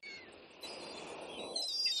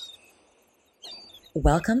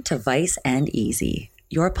Welcome to Vice and Easy,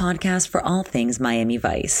 your podcast for all things Miami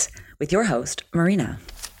Vice, with your host, Marina.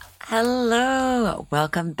 Hello.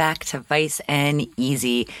 Welcome back to Vice and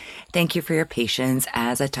Easy. Thank you for your patience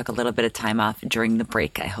as I took a little bit of time off during the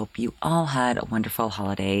break. I hope you all had wonderful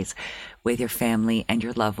holidays with your family and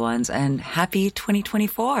your loved ones, and happy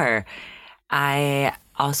 2024. I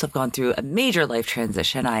also have gone through a major life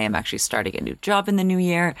transition. I am actually starting a new job in the new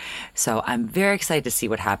year, so I'm very excited to see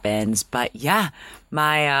what happens. But yeah,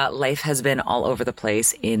 my life has been all over the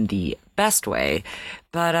place in the best way.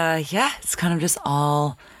 But yeah, it's kind of just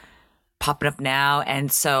all popping up now.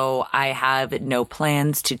 And so I have no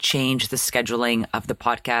plans to change the scheduling of the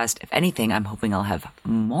podcast. If anything, I'm hoping I'll have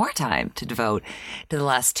more time to devote to the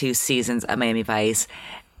last 2 seasons of Miami Vice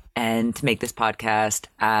and to make this podcast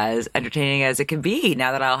as entertaining as it can be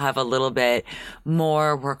now that I'll have a little bit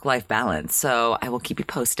more work-life balance. So I will keep you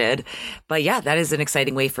posted. But yeah, that is an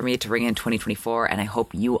exciting way for me to ring in 2024. And I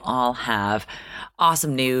hope you all have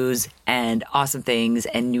awesome news and awesome things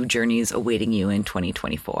and new journeys awaiting you in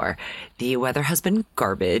 2024. The weather has been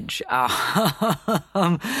garbage.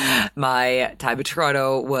 My time in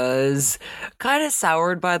Toronto was kind of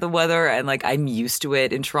soured by the weather, and like I'm used to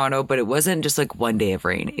it in Toronto, but it wasn't just like one day of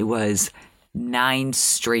rain. It was 9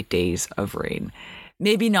 straight days of rain.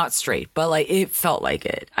 Maybe not straight, but like it felt like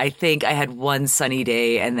it. I think I had one sunny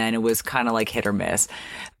day and then it was kind of like hit or miss.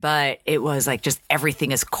 But it was like just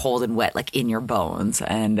everything is cold and wet, like in your bones.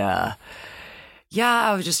 And yeah,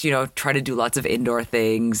 I was just, trying to do lots of indoor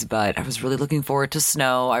things, but I was really looking forward to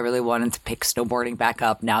snow. I really wanted to pick snowboarding back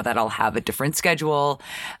up now that I'll have a different schedule.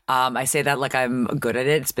 I say that like I'm good at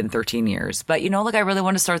it. It's been 13 years. But, like I really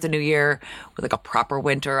want to start the new year with like a proper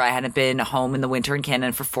winter. I hadn't been home in the winter in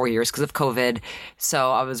Canada for 4 years because of COVID.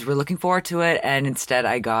 So I was really looking forward to it. And instead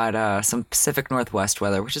I got some Pacific Northwest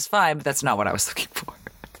weather, which is fine, but that's not what I was looking for.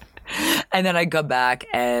 And then I go back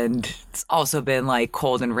and it's also been like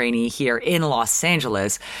cold and rainy here in Los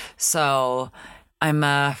Angeles. So I'm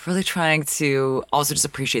really trying to also just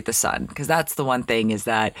appreciate the sun, because that's the one thing is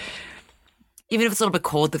that even if it's a little bit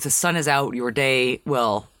cold, if the sun is out, your day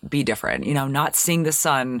will be different. Not seeing the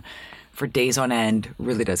sun for days on end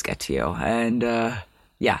really does get to you. And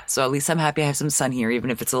yeah, so at least I'm happy I have some sun here, even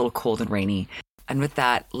if it's a little cold and rainy. And with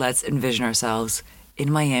that, let's envision ourselves in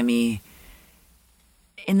Miami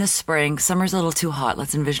in the spring. Summer's a little too hot.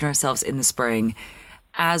 Let's envision ourselves in the spring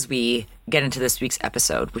as we get into this week's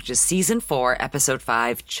episode, which is Season 4, Episode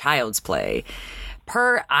 5, Child's Play.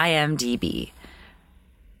 Per IMDb,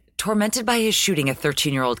 tormented by his shooting a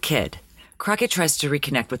 13-year-old kid, Crockett tries to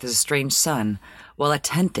reconnect with his estranged son while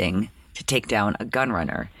attempting to take down a gun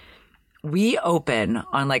runner. We open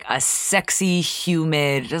on like a sexy,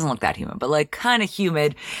 humid, it doesn't look that humid, but like kind of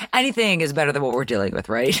humid. Anything is better than what we're dealing with,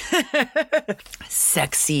 right?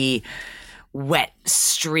 Sexy, wet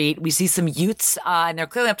street. We see some youths, and they're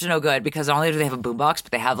clearly up to no good because not only do they have a boombox,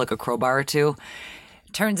 but they have like a crowbar or two.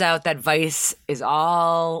 Turns out that Vice is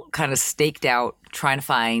all kind of staked out trying to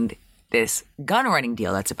find this gun running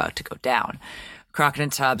deal that's about to go down. Crockett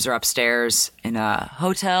and Tubbs are upstairs in a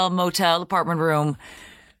hotel, motel, apartment room.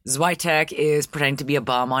 Switek is pretending to be a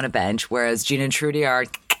bum on a bench, whereas Gina and Trudy are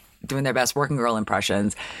doing their best working girl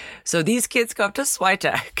impressions. So these kids go up to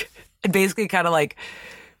Switek and basically kind of like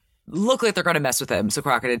look like they're going to mess with him. So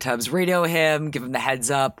Crockett and Tubbs radio him, give him the heads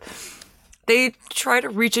up. They try to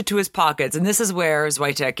reach into his pockets, and this is where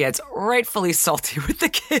Switek gets rightfully salty with the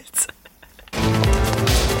kids.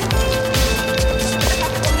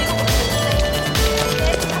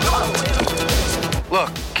 Look,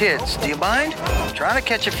 kids, do you mind? I'm trying to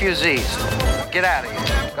catch a few Z's. Get out of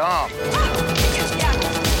here. Go home.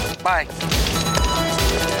 Bye.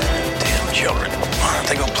 Damn children.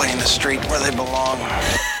 They go play in the street where they belong.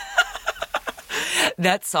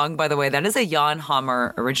 That song, by the way, that is a Jan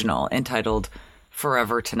Hammer original entitled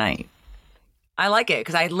Forever Tonight. I like it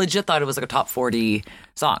because I legit thought it was like a top 40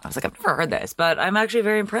 song. I was like, I've never heard this, but I'm actually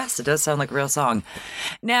very impressed. It does sound like a real song.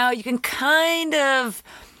 Now, you can kind of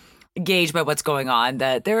gauge by what's going on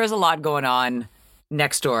that there is a lot going on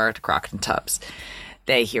next door to Crockett and Tubbs.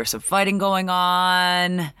 They hear some fighting going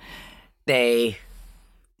on. They,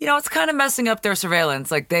 it's kind of messing up their surveillance.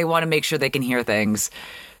 Like, they want to make sure they can hear things.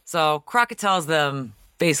 So Crockett tells them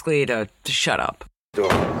basically to shut up.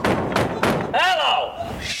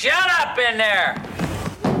 Hello! Shut up in there!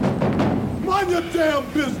 Mind your damn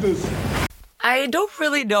business! I don't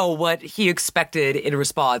really know what he expected in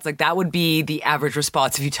response. Like, that would be the average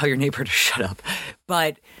response if you tell your neighbor to shut up.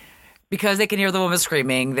 But because they can hear the woman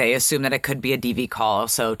screaming, they assume that it could be a DV call.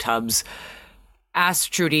 So Tubbs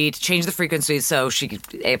asked Trudy to change the frequency so she could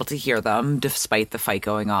be able to hear them despite the fight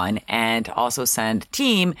going on, and also send a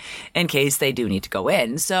team in case they do need to go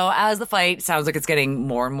in. So as the fight sounds like it's getting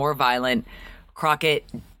more and more violent, Crockett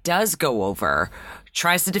does go over,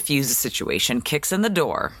 tries to defuse the situation, kicks in the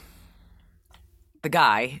door. The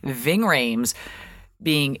guy, Ving Rhames,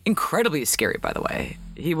 being incredibly scary, by the way.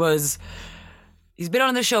 He's been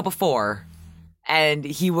on the show before, and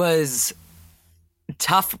he was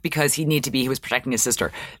tough because he was protecting his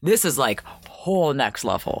sister. This is like whole next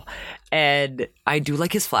level. And I do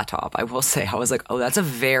like his flat top. I will say, I was like, oh, that's a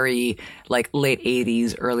very like late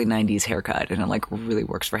 80s, early 90s haircut. And it like really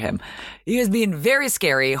works for him. He was being very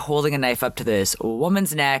scary, holding a knife up to this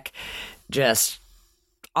woman's neck, just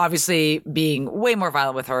obviously being way more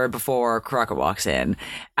violent with her before Crockett walks in.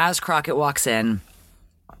 As Crockett walks in,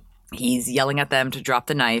 he's yelling at them to drop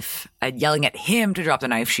the knife, yelling at him to drop the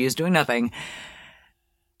knife. She is doing nothing.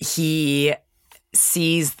 He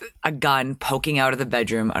sees a gun poking out of the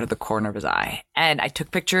bedroom out of the corner of his eye. And I took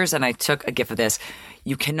pictures and I took a gif of this.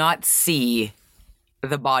 You cannot see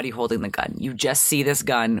the body holding the gun. You just see this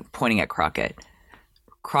gun pointing at Crockett.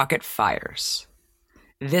 Crockett fires.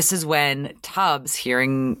 This is when Tubbs,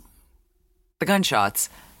 hearing the gunshots,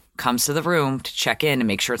 comes to the room to check in and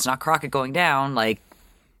make sure it's not Crockett going down. Like,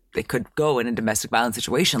 they could go in a domestic violence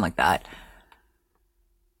situation like that.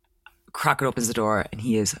 Crockett opens the door and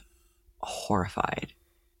he is horrified.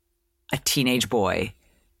 A teenage boy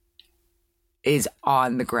is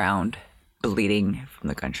on the ground bleeding from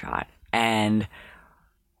the gunshot. And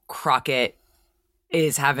Crockett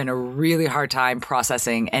is having a really hard time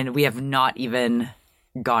processing, and we have not even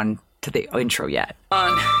gone to the intro yet.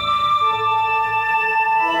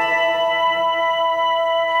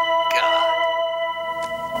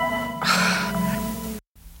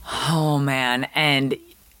 Oh, man. And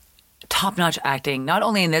top-notch acting, not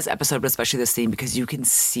only in this episode, but especially this scene, because you can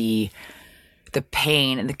see the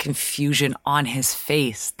pain and the confusion on his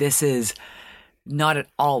face. This is not at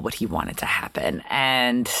all what he wanted to happen.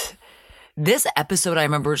 And this episode, I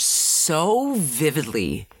remember so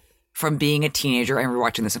vividly from being a teenager and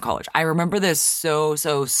rewatching this in college. I remember this so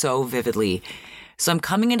vividly. So I'm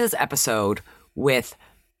coming into this episode with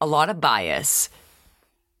a lot of bias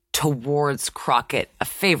towards Crockett, a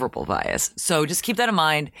favorable bias. So just keep that in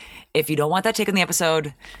mind. If you don't want that take in the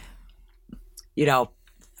episode,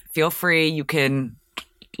 feel free. You can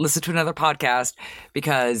listen to another podcast,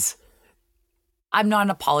 because I'm not an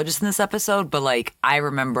apologist in this episode, but like, I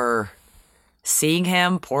remember seeing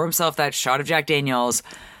him pour himself that shot of Jack Daniels,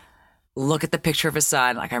 look at the picture of his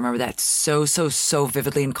son. Like, I remember that so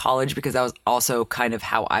vividly in college, because that was also kind of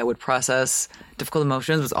how I would process difficult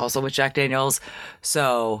emotions, was also with Jack Daniels.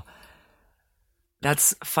 So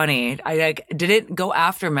that's funny. I didn't go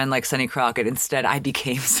after men like Sonny Crockett. Instead, I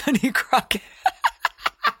became Sonny Crockett.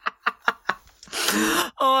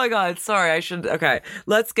 Oh my God. Sorry. Okay.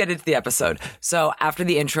 Let's get into the episode. So after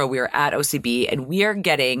the intro, we are at OCB and we are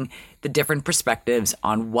getting the different perspectives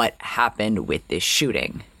on what happened with this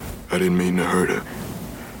shooting. I didn't mean to hurt her.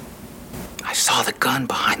 I saw the gun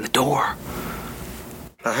behind the door.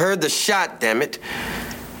 I heard the shot, damn it.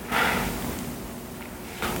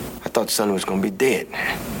 I thought Sonny was gonna be dead.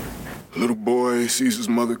 A little boy sees his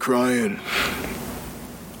mother crying.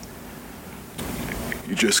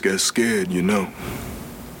 You just get scared, you know.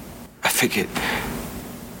 I figured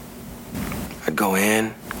I'd go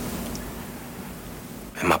in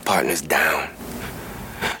and my partner's down.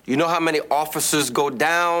 You know how many officers go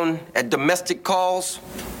down at domestic calls?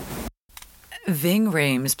 Ving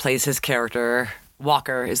Rhames plays his character.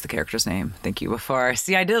 Walker is the character's name. Thank you. Before.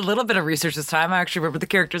 See, I did a little bit of research this time. I actually remember the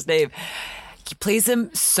character's name. He plays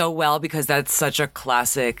him so well because that's such a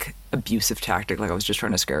classic abusive tactic. Like, I was just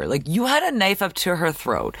trying to scare her. Like, you had a knife up to her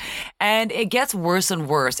throat. And it gets worse and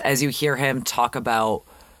worse as you hear him talk about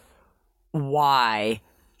why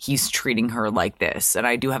he's treating her like this. And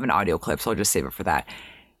I do have an audio clip, so I'll just save it for that.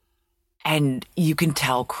 And you can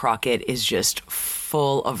tell Crockett is just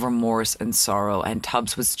full of remorse and sorrow. And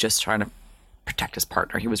Tubbs was just trying to protect his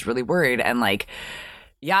partner. He was really worried. And like,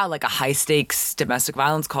 yeah, like a high stakes domestic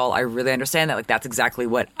violence call. I really understand that. Like, that's exactly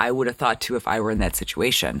what I would have thought too if I were in that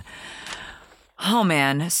situation. Oh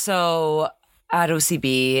man. So at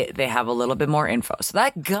OCB, they have a little bit more info. So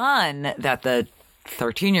that gun that the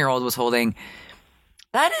 13-year-old was holding,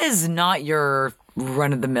 that is not your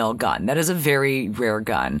run-of-the-mill gun. That is a very rare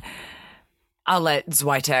gun. I'll let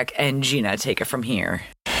Zwitek and Gina take it from here.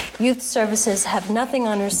 Youth Services have nothing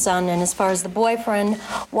on her son, and as far as the boyfriend,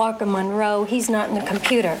 Walker Monroe, he's not in the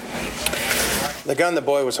computer. The gun the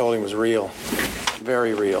boy was holding was real.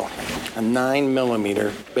 Very real. A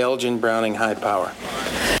 9mm Belgian Browning high power.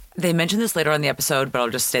 they mentioned this later on in the episode, but I'll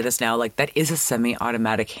just say this now. Like, that is a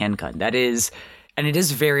semi-automatic handgun. That is, and it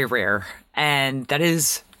is very rare. And that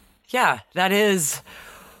is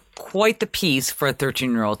quite the piece for a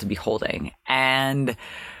 13-year-old to be holding. And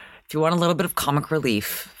if you want a little bit of comic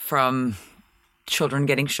relief from children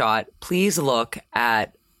getting shot, please look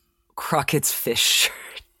at Crockett's fish shirt.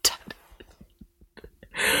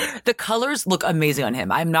 The colors look amazing on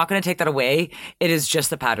him. I'm not going to take that away. It is just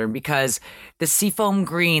the pattern, because the seafoam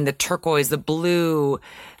green, the turquoise, the blue,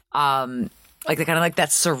 like the kind of like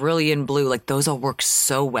that cerulean blue, like those all work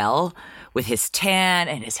so well with his tan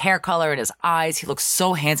and his hair color and his eyes. He looks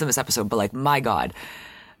so handsome this episode, but like, my God.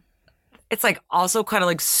 It's like also kind of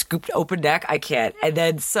like scooped open neck. I can't. And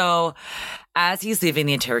then so as he's leaving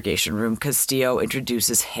the interrogation room, Castillo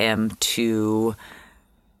introduces him to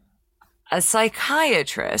a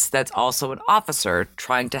psychiatrist that's also an officer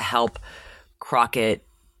trying to help Crockett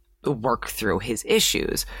work through his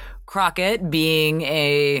issues. Crockett, being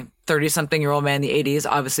a 30-something-year-old man in the 80s,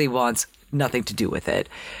 obviously wants nothing to do with it.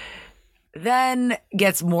 Then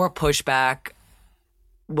gets more pushback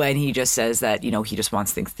when he just says that, you know, he just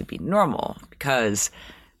wants things to be normal, because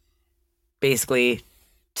basically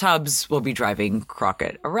Tubbs will be driving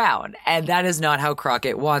Crockett around. And that is not how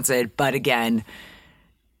Crockett wants it. But again,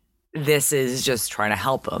 this is just trying to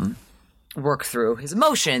help him work through his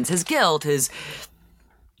emotions, his guilt, his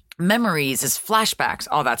memories, his flashbacks,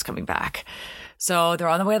 all that's coming back. So they're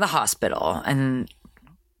on the way to the hospital, and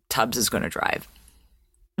Tubbs is going to drive.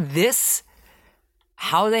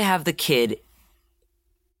 How they have the kid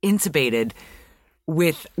intubated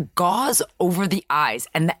with gauze over the eyes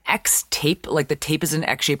and the X tape, like the tape is an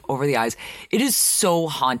X shape over the eyes. It is so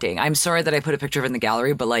haunting. I'm sorry that I put a picture of it in the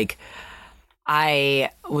gallery, but like,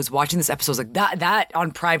 I was watching this episode, I was like, that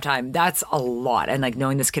on primetime, that's a lot. And like,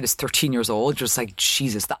 knowing this kid is 13 years old, just like,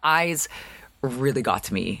 Jesus, the eyes really got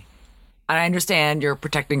to me. And I understand you're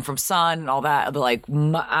protecting from sun and all that, but like, it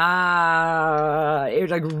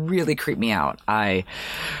like really creeped me out. I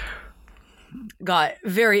got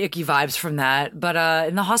very icky vibes from that. But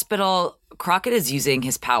in the hospital, Crockett is using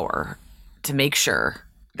his power to make sure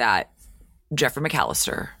that Jeffrey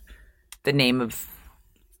McAllister, the name of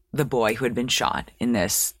the boy who had been shot in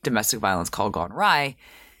this domestic violence call gone awry,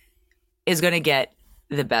 is going to get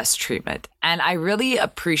the best treatment. And I really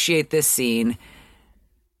appreciate this scene,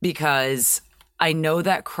 because I know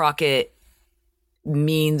that Crockett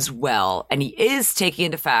means well, and he is taking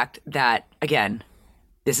into fact that, again,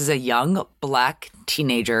 this is a young black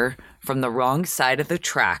teenager from the wrong side of the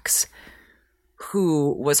tracks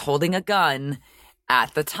who was holding a gun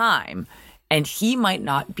at the time. And he might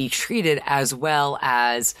not be treated as well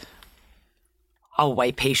as a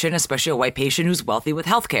white patient, especially a white patient who's wealthy with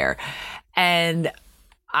healthcare. And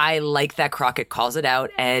I like that Crockett calls it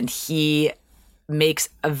out, and he makes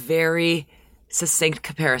a very succinct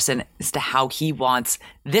comparison as to how he wants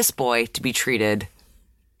this boy to be treated,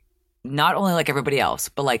 not only like everybody else,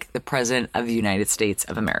 but like the President of the United States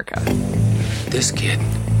of America. This kid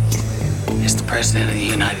is the President of the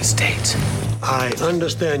United States. I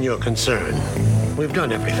understand your concern. We've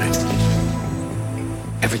done everything.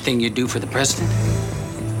 Everything you do for the president?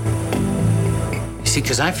 You see,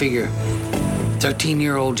 because I figure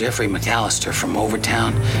 13-year-old Jeffrey McAllister from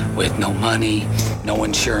Overtown with no money, no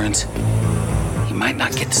insurance, he might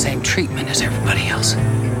not get the same treatment as everybody else.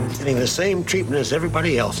 Getting the same treatment as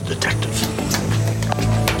everybody else, Detective.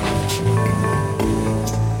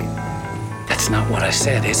 That's not what I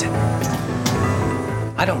said, is it?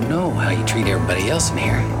 I don't know how you treat everybody else in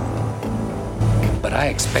here, but I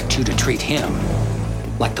expect you to treat him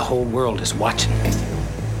like the whole world is watching.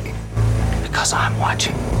 Because I'm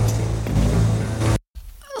watching.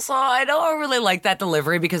 So I don't really like that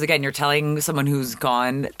delivery, because again, you're telling someone who's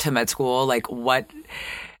gone to med school, like, what,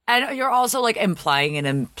 and you're also like implying an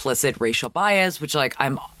implicit racial bias, which like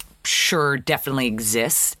I'm sure definitely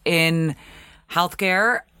exists in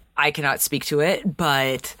healthcare. I cannot speak to it,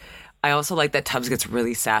 but I also like that Tubbs gets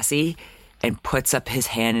really sassy and puts up his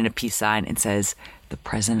hand in a peace sign and says, "The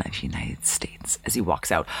President of the United States," as he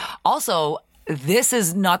walks out. Also, this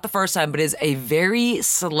is not the first time, but is a very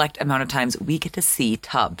select amount of times we get to see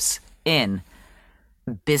Tubbs in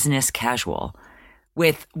business casual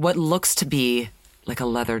with what looks to be like a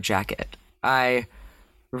leather jacket. I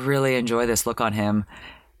really enjoy this look on him.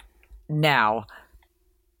 Now,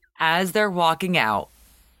 as they're walking out,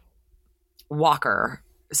 Walker,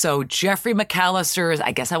 so Jeffrey McAllister's,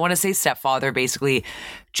 I guess I want to say stepfather, basically,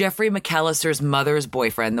 Jeffrey McAllister's mother's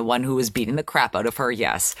boyfriend, the one who was beating the crap out of her,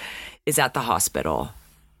 yes, is at the hospital.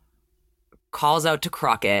 Calls out to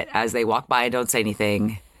Crockett as they walk by and don't say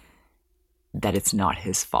anything, that it's not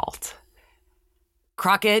his fault.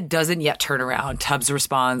 Crockett doesn't yet turn around. Tubbs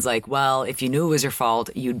responds like, well, if you knew it was your fault,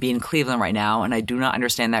 you'd be in Cleveland right now, and I do not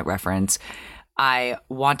understand that reference. I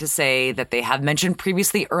want to say that they have mentioned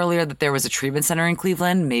previously earlier that there was a treatment center in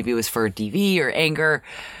Cleveland. Maybe it was for DV or anger.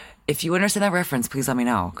 If you understand that reference, please let me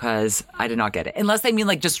know, because I did not get it. Unless they mean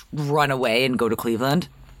like just run away and go to Cleveland.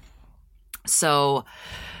 So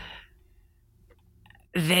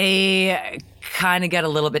they kind of get a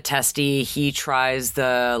little bit testy. He tries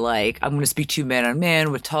the, like, I'm going to speak to you man on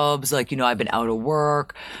man with Tubbs. Like, I've been out of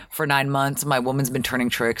work for 9 months. My woman's been turning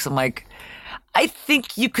tricks. I'm like, I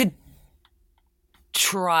think you could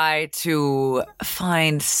try to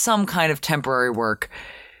find some kind of temporary work.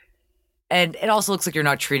 And it also looks like you're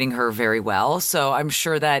not treating her very well. So I'm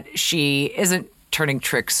sure that she isn't turning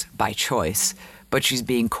tricks by choice, but she's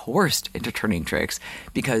being coerced into turning tricks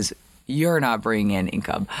because you're not bringing in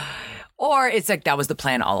income. Or it's like that was the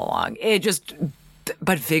plan all along.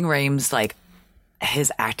 But Ving Rhames, like,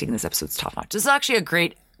 his acting in this episode is top notch. This is actually a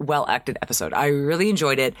great, well-acted episode. I really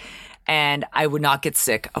enjoyed it, and I would not get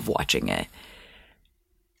sick of watching it.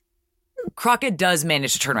 Crockett does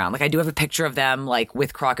manage to turn around. Like, I do have a picture of them, like,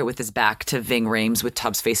 with Crockett with his back to Ving Rhames with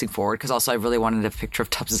Tubbs facing forward, because also I really wanted a picture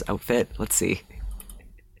of Tubbs' outfit. Let's see.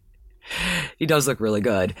 He does look really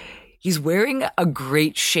good. He's wearing a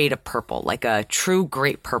great shade of purple, like a true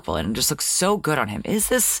great purple, and it just looks so good on him. Is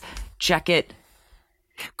this jacket?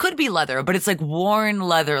 Could be leather, but it's like worn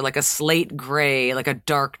leather, like a slate gray, like a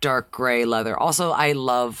dark, dark gray leather. Also, I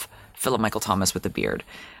love Philip Michael Thomas with the beard.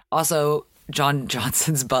 Also, John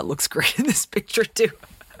Johnson's butt looks great in this picture too.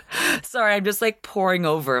 Sorry, I'm just like pouring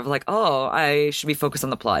over of like, oh, I should be focused on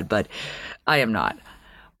the plot, but I am not.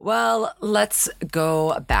 Well, let's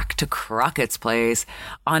go back to Crockett's place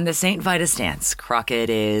on the St. Vitus dance. Crockett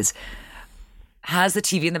has the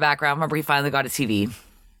TV in the background. Remember, he finally got a TV.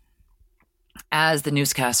 As the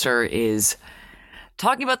newscaster is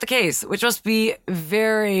talking about the case, which must be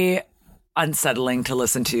very unsettling to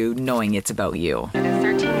listen to, knowing it's about you. A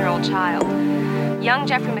 13-year-old child. Young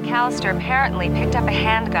Jeffrey McAllister apparently picked up a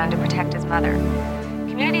handgun to protect his mother.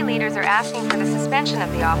 Community leaders are asking for the suspension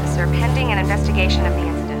of the officer pending an investigation of the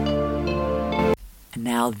incident.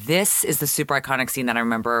 Now, this is the super iconic scene that I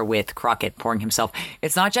remember with Crockett pouring himself.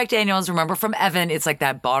 It's not Jack Daniels. Remember from Evan, it's like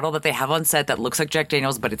that bottle that they have on set that looks like Jack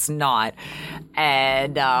Daniels, but it's not.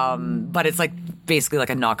 And, but it's like basically like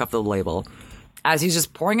a knockoff of the label. As he's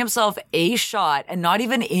just pouring himself a shot, and not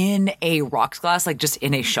even in a rocks glass, like just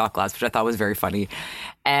in a shot glass, which I thought was very funny.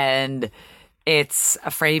 And it's a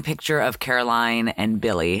framed picture of Caroline and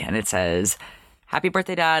Billy, and it says, "Happy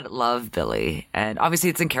birthday, Dad. Love, Billy." And obviously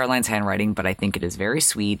it's in Caroline's handwriting, but I think it is very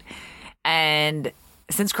sweet. And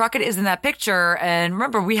since Crockett is in that picture, and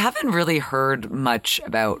remember, we haven't really heard much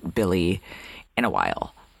about Billy in a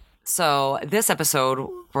while. So this episode,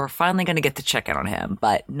 we're finally going to get to check in on him,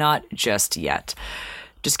 but not just yet.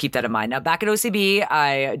 Just keep that in mind. Now, back at OCB,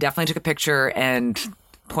 I definitely took a picture and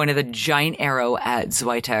pointed a giant arrow at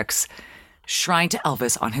Zwitek's shrine to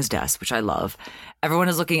Elvis on his desk, which I love. Everyone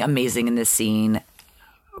is looking amazing in this scene.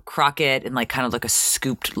 Crockett in like kind of like a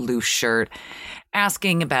scooped loose shirt,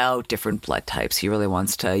 asking about different blood types. He really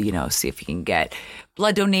wants to, see if he can get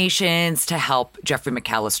blood donations to help Jeffrey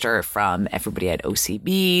McAllister from everybody at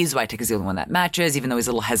OCB. Zwitek is the only one that matches, even though he's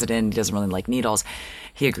a little hesitant. He doesn't really like needles.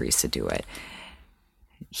 He agrees to do it.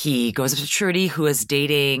 He goes up to Trudy, who is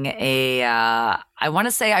dating I want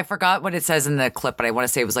to say, I forgot what it says in the clip, but I want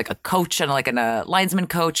to say it was like a coach and like a linesman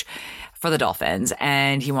coach for the Dolphins.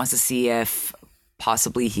 And he wants to see if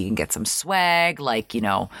possibly he can get some swag, like,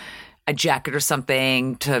 a jacket or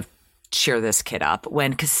something to cheer this kid up,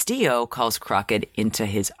 when Castillo calls Crockett into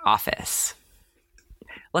his office.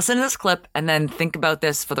 Listen to this clip and then think about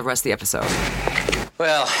this for the rest of the episode.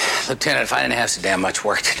 Well, Lieutenant, if I didn't have so damn much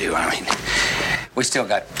work to do, we still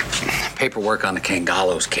got paperwork on the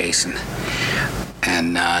Kangalos case,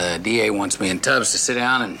 and the DA wants me and Tubbs to sit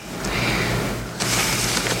down, and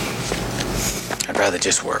I'd rather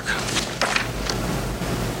just work.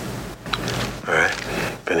 All right,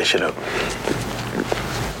 finish it up.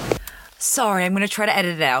 Sorry, I'm going to try to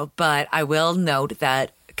edit it out, but I will note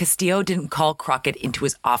that Castillo didn't call Crockett into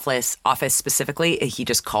his office specifically. He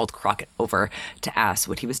just called Crockett over to ask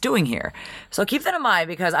what he was doing here. So keep that in mind,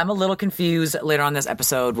 because I'm a little confused later on this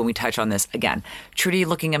episode when we touch on this again. Trudy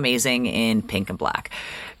looking amazing in pink and black.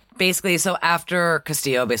 Basically, so after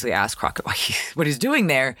Castillo basically asked Crockett what he's doing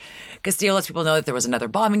there, Castillo lets people know that there was another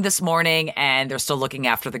bombing this morning, and they're still looking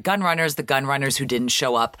after the gun runners who didn't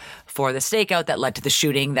show up for the stakeout that led to the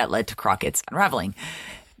shooting that led to Crockett's unraveling.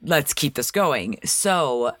 Let's keep this going.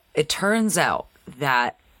 So it turns out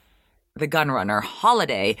that the gun runner,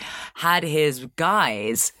 Holiday, had his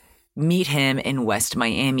guys meet him in West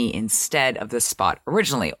Miami instead of the spot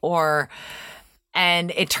originally.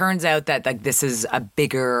 And it turns out that like this is a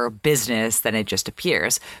bigger business than it just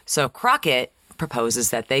appears. So Crockett proposes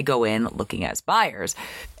that they go in looking as buyers.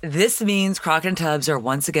 This means Crockett and Tubbs are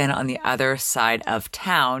once again on the other side of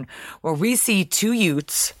town, where we see two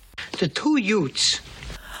Utes. The two Utes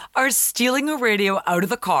are stealing a radio out of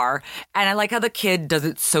the car. And I like how the kid does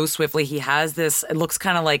it so swiftly. He has this, it looks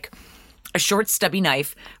kind of like a short stubby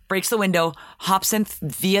knife, breaks the window, hops in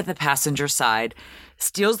via the passenger side,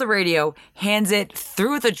 steals the radio, hands it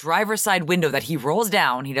through the driver's side window that he rolls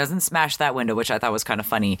down. He doesn't smash that window, which I thought was kind of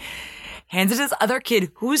funny. Hands it to this other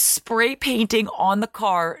kid who's spray painting on the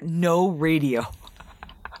car, no radio.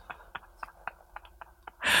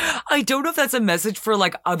 I don't know if that's a message for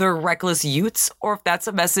like other reckless Utes or if that's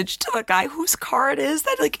a message to the guy whose car it is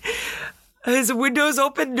that like his window's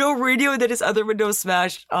open, no radio, and then his other window's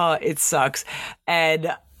smashed. It sucks.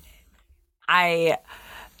 And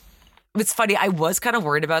it's funny, I was kind of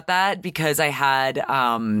worried about that because I had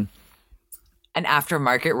an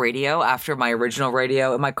aftermarket radio after my original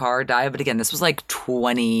radio in my car died. But again, this was like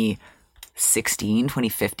 2016,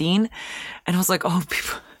 2015. And I was like, oh,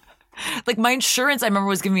 people, like my insurance, I remember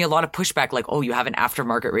was giving me a lot of pushback. Like, oh, you have an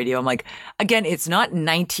aftermarket radio. I'm like, again, it's not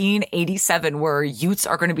 1987 where Utes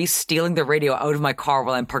are going to be stealing the radio out of my car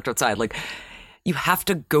while I'm parked outside. Like you have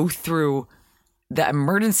to go through the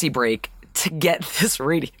emergency brake to get this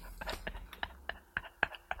radio.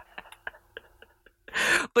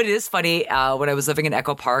 But it is funny, when I was living in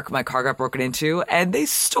Echo Park, my car got broken into and they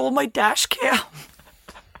stole my dash cam.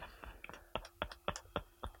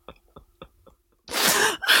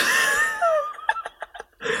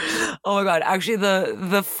 Oh my God. Actually,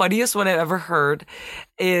 the funniest one I've ever heard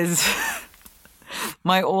is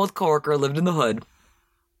my old coworker lived in the hood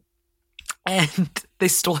and they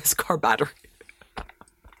stole his car battery.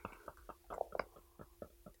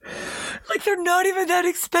 Like, they're not even that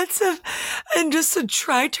expensive. And just to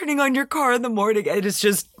try turning on your car in the morning, and it's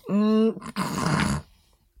just...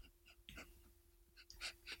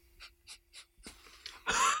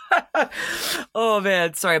 Oh,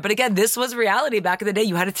 man. Sorry. But again, this was reality back in the day.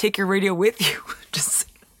 You had to take your radio with you. Just...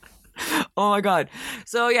 Oh, my God.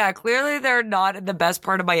 So, yeah, clearly they're not in the best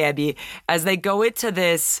part of Miami as they go into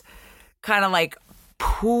this kind of like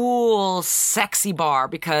pool sexy bar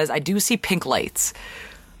because I do see pink lights.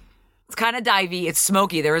 It's kind of divey. It's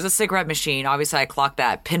smoky. There is a cigarette machine. Obviously, I clocked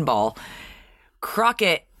that. Pinball.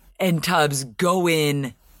 Crockett and Tubbs go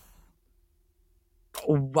in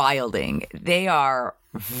wilding. They are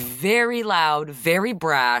very loud, very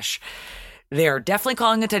brash. They're definitely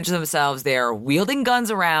calling attention to themselves. They're wielding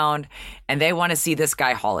guns around, and they want to see this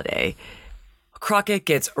guy Holiday. Crockett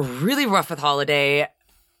gets really rough with Holiday,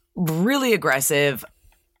 really aggressive,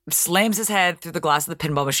 slams his head through the glass of the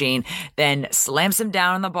pinball machine, then slams him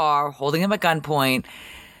down in the bar, holding him at gunpoint.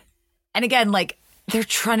 And again, like, they're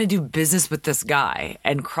trying to do business with this guy,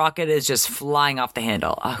 and Crockett is just flying off the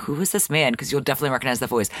handle. Who is this man? Because you'll definitely recognize the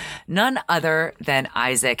voice. None other than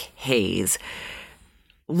Isaac Hayes.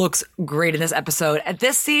 Looks great in this episode. At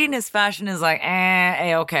this scene, his fashion is like,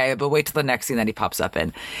 okay, but wait till the next scene that he pops up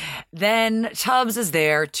in. Then Tubbs is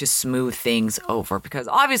there to smooth things over, because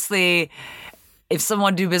obviously, if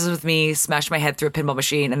someone do business with me, smash my head through a pinball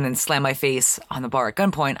machine, and then slam my face on the bar at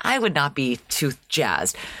gunpoint, I would not be too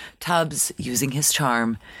jazzed. Tubbs, using his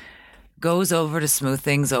charm, goes over to smooth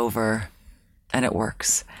things over, and it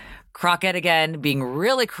works. Crockett, again, being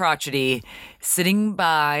really crotchety, sitting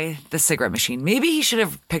by the cigarette machine. Maybe he should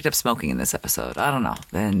have picked up smoking in this episode. I don't know.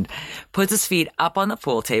 Then puts his feet up on the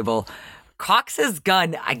pool table, cocks his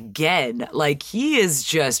gun again. Like, he is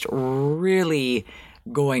just really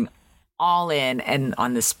going all in and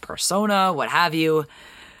on this persona, what have you.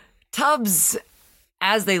 Tubbs,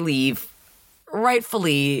 as they leave,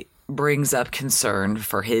 rightfully brings up concern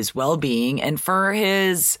for his well-being and for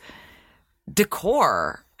his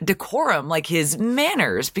decorum, like his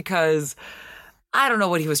manners, because I don't know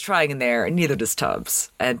what he was trying in there, and neither does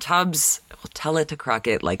Tubbs. And Tubbs will tell it to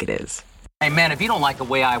Crockett like it is. Hey, man, if you don't like the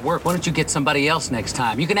way I work, why don't you get somebody else next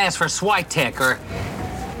time? You can ask for Switek or...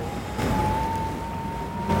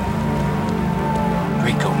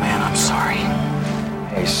 Rico, man, I'm sorry.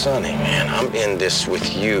 Hey, Sonny, man, I'm in this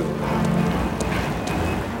with you.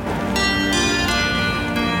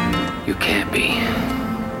 You can't be.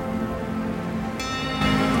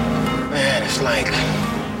 Man, it's like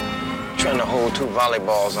trying to hold two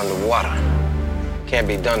volleyballs underwater. Can't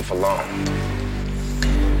be done for long.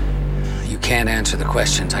 You can't answer the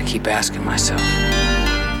questions I keep asking myself.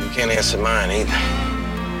 You can't answer mine either.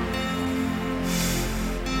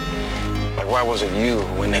 Like, why was it you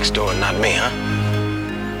who went next door and not me, huh?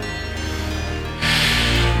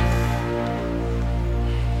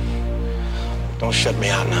 Don't shut me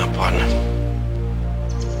out now, partner.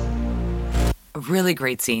 A really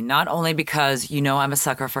great scene, not only because I'm a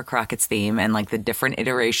sucker for Crockett's theme and like the different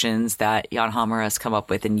iterations that Jan Hammer has come up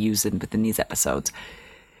with and used within these episodes.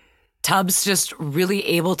 Tubbs just really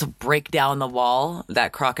able to break down the wall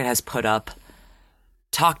that Crockett has put up,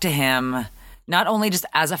 talk to him, not only just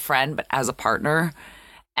as a friend, but as a partner,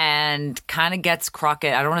 and kind of gets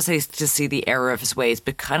Crockett, I don't want to say to see the error of his ways,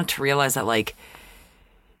 but kind of to realize that like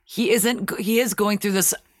he is going through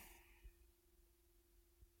this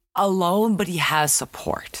alone, but he has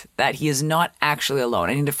support, that he is not actually alone.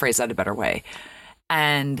 I need to phrase that a better way.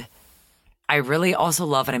 And I really also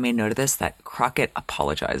love, and I made note of this, that Crockett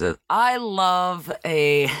apologizes. I love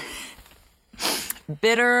a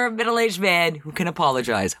bitter middle-aged man who can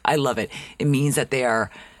apologize. I love it. It means that they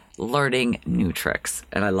are learning new tricks,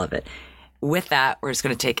 and I love it. With that, we're just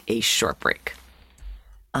going to take a short break.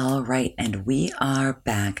 All right, and we are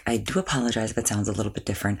back. I do apologize if it sounds a little bit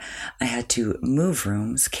different. I had to move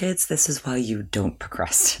rooms. Kids, this is why you don't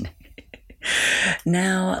procrastinate.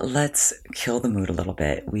 Now, let's kill the mood a little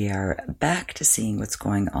bit. We are back to seeing what's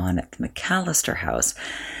going on at the McAllister house.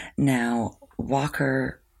 Now,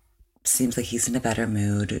 Walker seems like he's in a better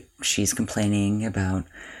mood. She's complaining about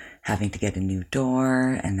having to get a new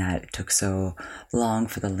door and that it took so long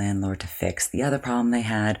for the landlord to fix the other problem they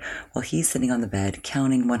had while he's sitting on the bed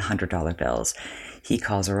counting $100 bills. He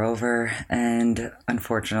calls her over, and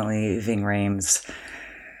unfortunately, Ving Rhames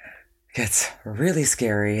gets really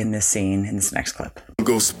scary in this scene, in this next clip.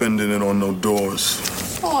 Go spending it on no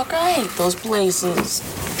doors. Look, I hate those places.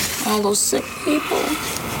 All those sick people.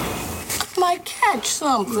 Might catch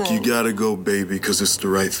something. Look, you gotta go, baby, because it's the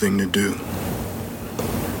right thing to do.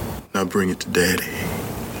 Now bring it to Daddy.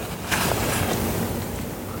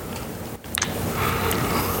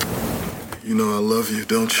 You know I love you,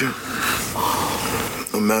 don't you?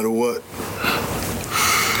 No matter what.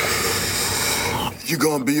 You're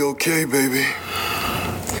gonna be okay, baby.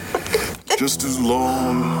 Just as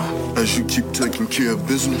long as you keep taking care of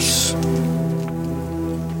business.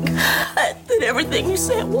 I did everything you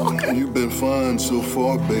said, Walker. You've been fine so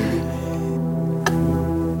far, baby.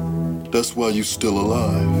 That's why you're still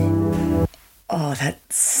alive. Oh, that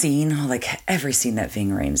scene, like every scene that Ving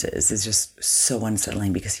Rhames is just so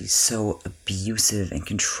unsettling because he's so abusive and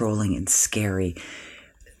controlling and scary.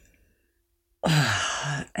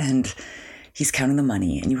 And he's counting the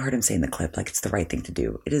money, and you heard him say in the clip, like, it's the right thing to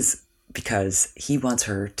do. It is because he wants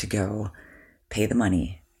her to go pay the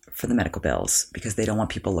money for the medical bills because they don't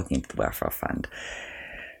want people looking into the welfare fund.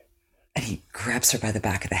 And he grabs her by the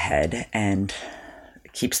back of the head and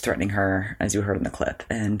keeps threatening her, as you heard in the clip,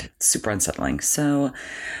 and super unsettling. So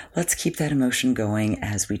let's keep that emotion going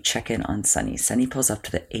as we check in on Sunny. Sunny pulls up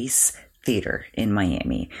to the Ace Theater in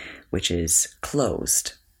Miami, which is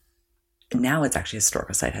closed. Now it's actually a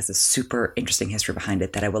historical site, has a super interesting history behind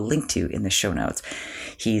it that I will link to in the show notes.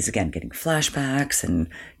 He's, again, getting flashbacks and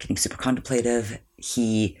getting super contemplative.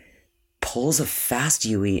 He pulls a fast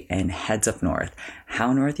Yui and heads up north.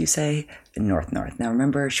 How north, you say? North. Now,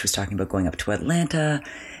 remember, she was talking about going up to Atlanta,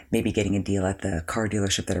 maybe getting a deal at the car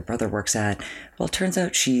dealership that her brother works at. Well, it turns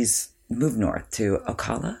out she's moved north to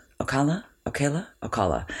Ocala,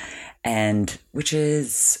 and which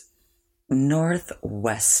is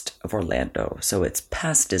northwest of Orlando. So it's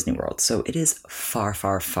past Disney World. So it is far,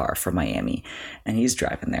 far, far from Miami. And he's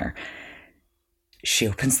driving there. She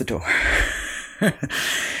opens the door.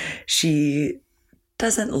 She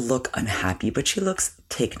doesn't look unhappy, but she looks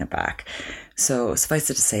taken aback. So suffice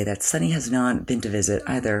it to say that Sunny has not been to visit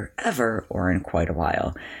either ever or in quite a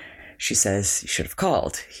while. She says, you should have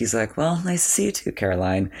called. He's like, well, nice to see you too,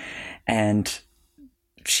 Caroline. And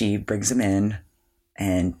she brings him in,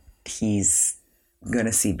 and he's going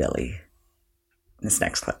to see Billy in this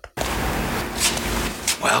next clip.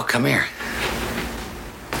 Well, come here.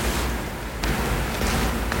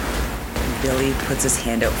 Billy puts his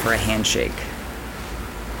hand out for a handshake.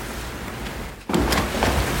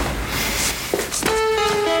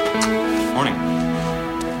 Morning.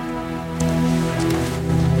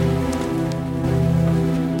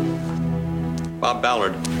 Bob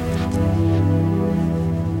Ballard.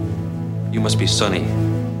 You must be Sunny.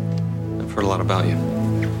 I've heard a lot about you.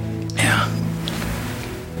 Yeah.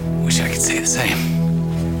 Wish I could say the same.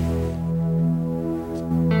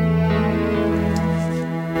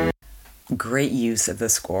 Great use of the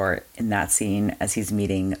score in that scene as he's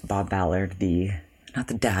meeting Bob Ballard, not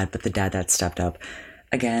the dad, but the dad that stepped up.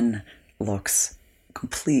 Again, looks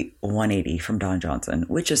complete 180 from Don Johnson,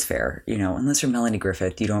 which is fair. You know, unless you're Melanie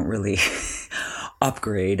Griffith, you don't really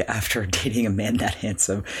upgrade after dating a man that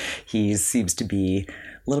handsome. He seems to be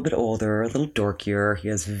little bit older, a little dorkier. He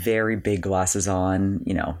has very big glasses on,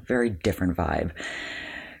 very different vibe.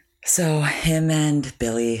 So him and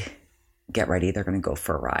Billy get ready. They're going to go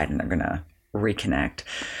for a ride and they're going to reconnect.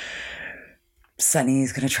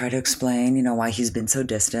 Sonny's going to try to explain, why he's been so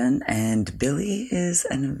distant. And Billy is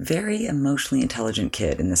a very emotionally intelligent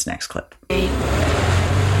kid in this next clip. You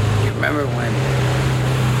remember when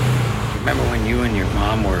you and your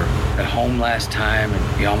mom were at home last time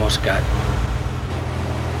and you almost got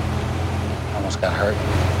hurt?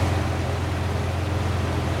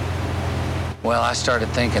 Well, I started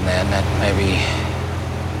thinking then that maybe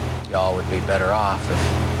y'all would be better off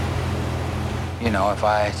if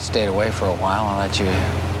I stayed away for a while and let you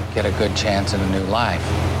get a good chance at a new life.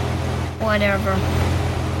 Whatever.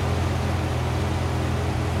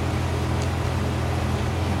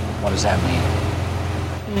 What does that mean?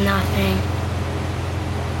 Nothing.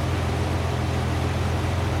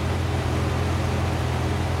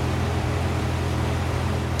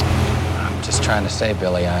 I'm just trying to say,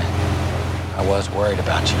 Billy, I was worried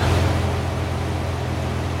about you.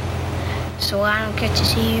 So I don't get to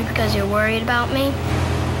see you because you're worried about me?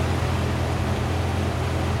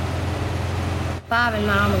 Bob and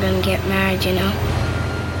Mom are gonna get married,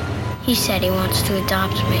 He said he wants to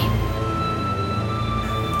adopt me.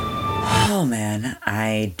 Oh man,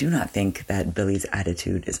 I do not think that Billy's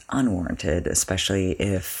attitude is unwarranted, especially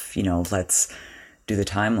if, let's do the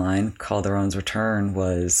timeline. Calderon's return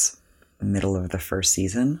was middle of the first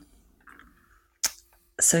season.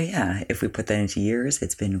 So yeah, if we put that into years,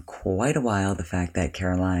 it's been quite a while. The fact that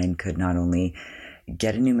Caroline could not only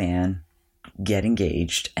get a new man, get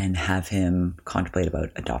engaged, and have him contemplate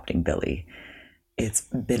about adopting Billy. It's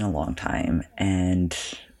been a long time, and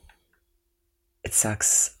it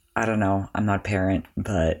sucks. I don't know. I'm not a parent,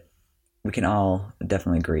 but we can all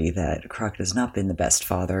definitely agree that Crockett has not been the best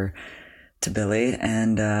father to Billy.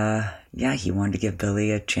 And he wanted to give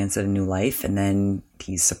Billy a chance at a new life, and then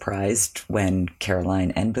he's surprised when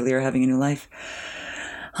Caroline and Billy are having a new life.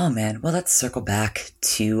 Oh man, well, let's circle back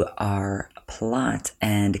to our plot.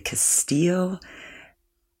 And Castillo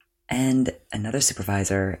and another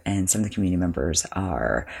supervisor and some of the community members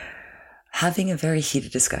are having a very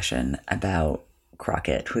heated discussion about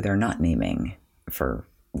Crockett, who they're not naming for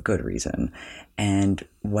good reason, and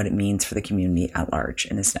what it means for the community at large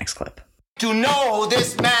in this next clip. To know who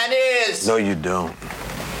this man is! No, you don't.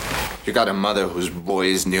 You got a mother whose boy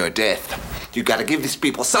is near death. You gotta give these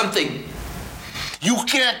people something. You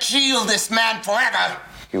can't shield this man forever.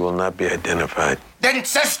 He will not be identified. Then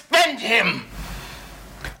suspend him!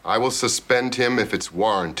 I will suspend him if it's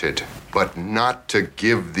warranted, but not to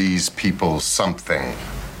give these people something.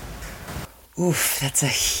 Oof, that's a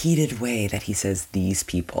heated way that he says these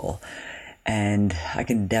people. And I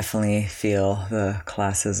can definitely feel the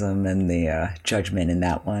classism and the judgment in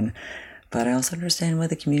that one. But I also understand why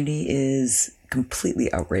the community is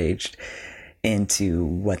completely outraged into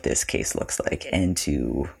what this case looks like and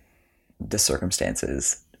to the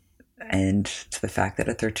circumstances and to the fact that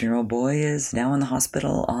a 13-year-old boy is now in the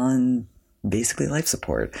hospital on basically life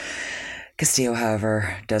support. Castillo,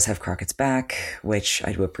 however, does have Crockett's back, which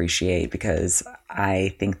I do appreciate because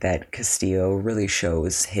I think that Castillo really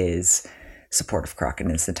shows his support of Crockett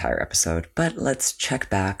in this entire episode. But let's check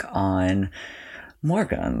back on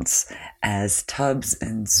Morgan's as Tubbs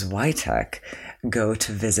and Zwitek go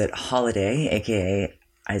to visit Holiday, aka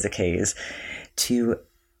Isaac Hayes, to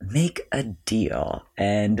make a deal.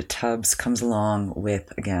 And Tubbs comes along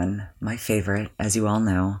with, again, my favorite, as you all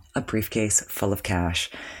know, a briefcase full of cash.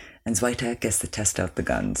 And Zwitek gets to test out the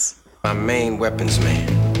guns. My main weapons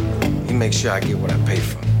man. He makes sure I get what I pay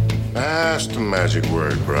for. That's the magic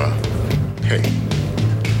word, bruh. Hey,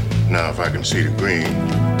 now if I can see the green.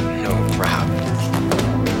 No problem.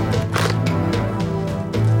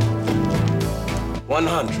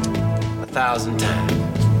 100. 1,000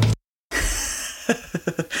 times.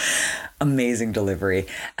 Amazing delivery.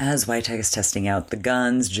 As Zwitek is testing out the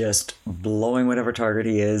guns, just blowing whatever target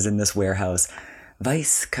he is in this warehouse,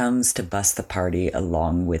 Vice comes to bust the party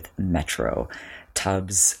along with Metro.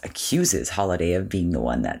 Tubbs accuses Holiday of being the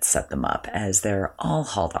one that set them up as they're all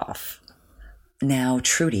hauled off. Now,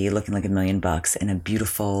 Trudy, looking like $1 million in a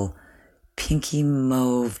beautiful pinky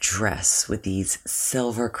mauve dress with these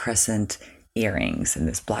silver crescent earrings and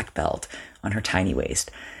this black belt on her tiny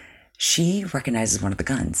waist, she recognizes one of the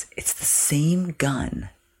guns. It's the same gun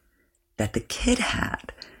that the kid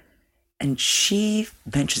had. And she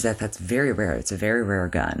mentions that that's very rare. It's a very rare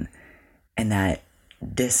gun. And that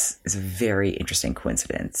this is a very interesting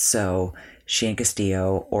coincidence. So she and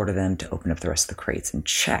Castillo order them to open up the rest of the crates and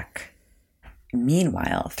check.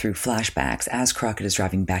 Meanwhile, through flashbacks, as Crockett is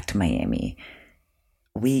driving back to Miami,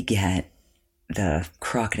 we get the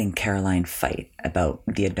Crockett and Caroline fight about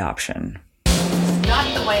the adoption.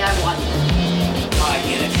 Not the way I wanted it. Oh, I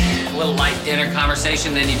get it. A little light dinner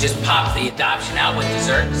conversation, then you just pop the adoption out with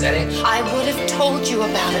dessert. Is that it? I would have told you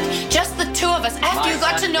about it. Just the two of us after My you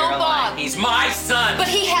got son, to know Caroline. Bob. He's my son. But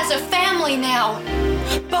he has a family now.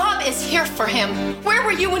 Bob is here for him. Where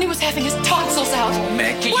were you when he was having his tonsils out? Oh,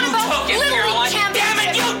 man, what you about took him, Little Caroline. League Damn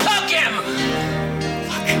it, you took him!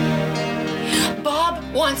 Look, Bob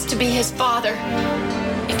wants to be his father.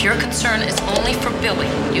 If your concern is only for Billy,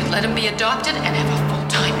 you'd let him be adopted and have a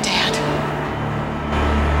full-time dad.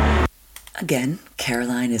 Again,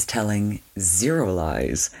 Caroline is telling zero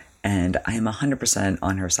lies, and I am 100%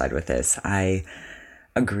 on her side with this. I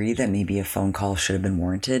agree that maybe a phone call should have been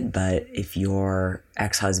warranted, but if your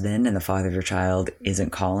ex-husband and the father of your child isn't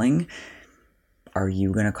calling, are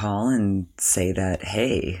you going to call and say that,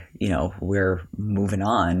 hey, we're moving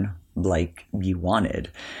on like you wanted?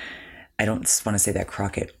 I don't want to say that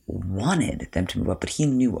Crockett wanted them to move up, but he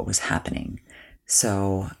knew what was happening.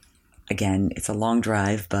 So again, it's a long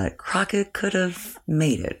drive, but Crockett could have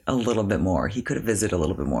made it a little bit more. He could have visited a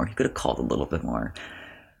little bit more. He could have called a little bit more.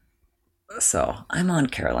 So I'm on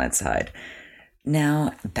Caroline's side.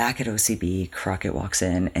 Now, back at OCB, Crockett walks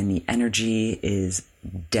in, and the energy is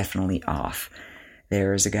definitely off.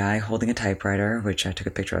 There's a guy holding a typewriter, which I took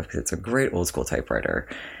a picture of because it's a great old school typewriter.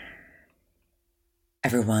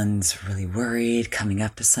 Everyone's really worried, coming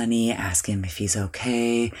up to Sonny, asking him if he's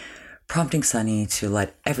okay, prompting Sonny to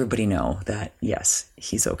let everybody know that, yes,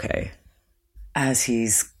 he's okay. As he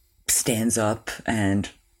stands up and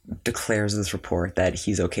declares this report that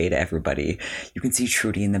he's okay to everybody, you can see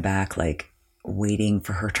Trudy in the back, waiting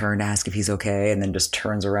for her turn to ask if he's okay, and then just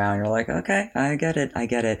turns around. You're like, okay, I get it.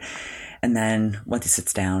 And then once he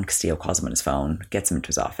sits down, Castillo calls him on his phone, gets him into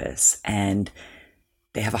his office, and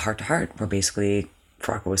they have a heart-to-heart where basically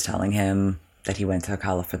Crockett was telling him that he went to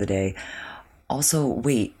Ocala for the day. Also,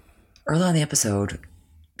 wait, early on in the episode,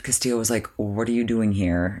 Castillo was like, what are you doing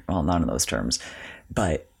here? Well, not in those terms,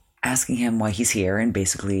 but asking him why he's here and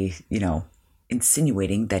basically,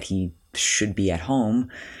 insinuating that he should be at home,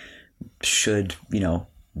 could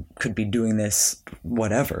be doing this,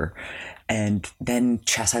 whatever. And then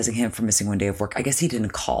chastising him for missing one day of work. I guess he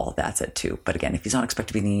didn't call, that's it too. But again, if he's not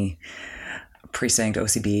expected to be in the precinct,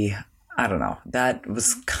 OCB, I don't know. That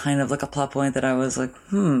was kind of like a plot point that I was like,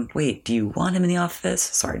 wait, do you want him in the office?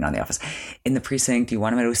 Sorry, not in the office. In the precinct, do you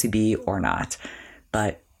want him at OCB or not?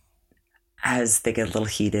 But as they get a little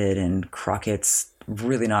heated and Crockett's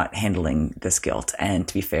really not handling this guilt. And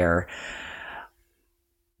to be fair,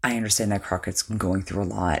 I understand that Crockett's going through a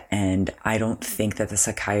lot, and I don't think that the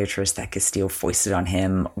psychiatrist that Castillo foisted on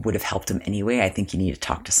him would have helped him anyway. I think you need to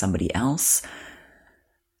talk to somebody else.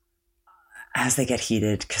 As they get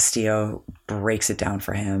heated, Castillo breaks it down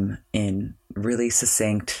for him in really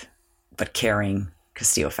succinct but caring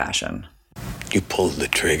Castillo fashion. You pulled the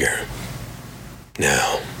trigger.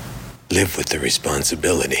 Now, live with the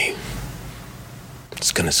responsibility.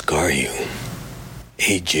 It's gonna scar you,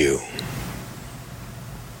 age you,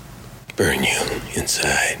 burn you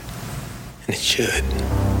inside, and it should.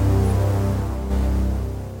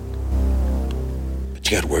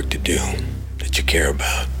 But you got work to do that you care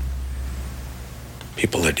about.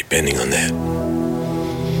 People are depending on that.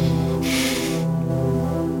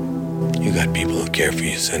 You got people who care for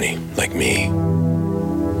you, Sonny, like me.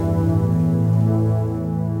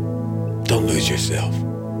 Don't lose yourself.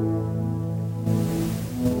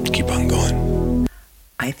 Keep on going.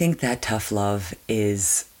 I think that tough love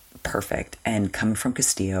is perfect. And coming from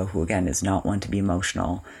Castillo, who again is not one to be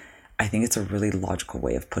emotional, I think it's a really logical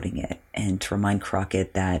way of putting it. And to remind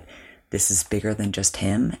Crockett that this is bigger than just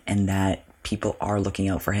him and that people are looking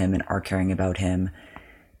out for him and are caring about him,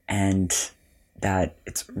 and that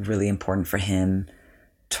it's really important for him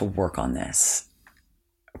to work on this.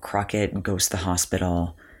 Crockett goes to the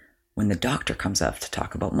hospital when the doctor comes up to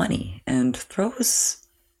talk about money and throws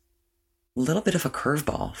a little bit of a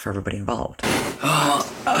curveball for everybody involved.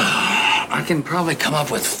 I can probably come up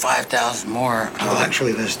with 5,000 more. Well,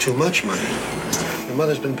 actually, there's too much money. Your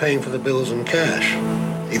mother's been paying for the bills in cash,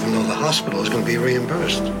 even though the hospital is going to be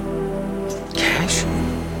reimbursed. Cash? A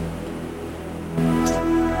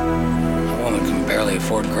woman can barely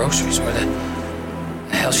afford groceries. Where the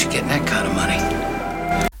hell's she getting that kind of money?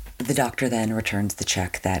 The doctor then returns the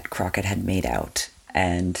check that Crockett had made out,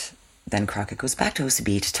 and then Crockett goes back to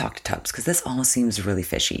OCB to talk to Tubbs, because this all seems really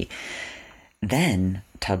fishy. Then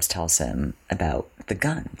Tubbs tells him about the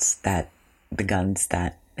guns that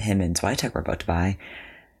him and Swiatek were about to buy,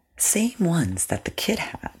 same ones that the kid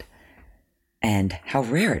had. and how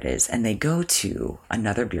rare it is. And they go to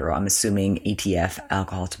another bureau, I'm assuming ATF,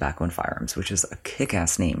 Alcohol, Tobacco, and Firearms, which is a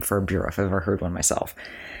kick-ass name for a bureau if I've ever heard one myself.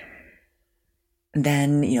 And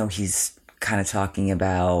then, he's kind of talking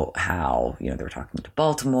about how, they were talking to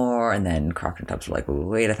Baltimore, and then Crockett and Tubbs were like,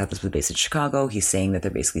 wait, I thought this was based in Chicago. He's saying that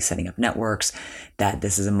they're basically setting up networks, that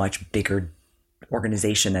this is a much bigger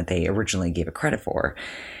organization that they originally gave it credit for.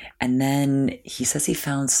 And then he says he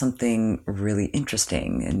found something really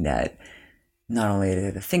interesting in that not only are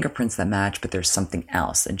there the fingerprints that match, but there's something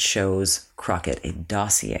else, and shows Crockett a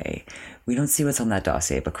dossier. We don't see what's on that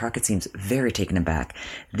dossier, but Crockett seems very taken aback.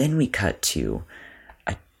 Then we cut to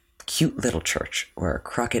a cute little church where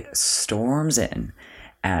Crockett storms in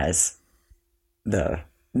as the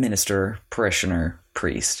minister, parishioner,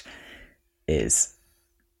 priest is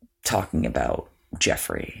talking about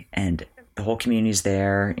Jeffrey, and the whole community's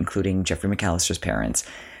there, including Jeffrey McAllister's parents.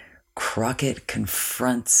 Crockett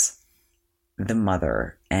confronts the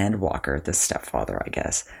mother and Walker, the stepfather, I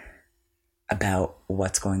guess, about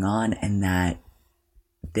what's going on, and that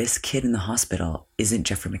this kid in the hospital isn't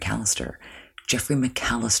Jeffrey McAllister. Jeffrey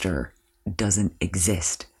McAllister doesn't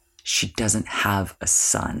exist. She doesn't have a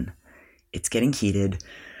son. It's getting heated.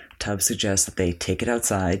 Tubbs suggests that they take it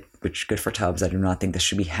outside, which good for Tubbs. I do not think this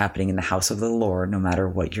should be happening in the house of the Lord, no matter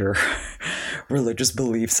what your religious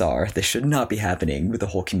beliefs are. This should not be happening with the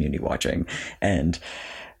whole community watching.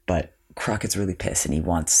 But Crockett's really pissed, and he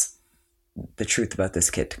wants the truth about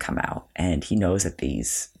this kid to come out. And he knows that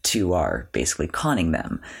these two are basically conning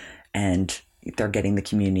them, and they're getting the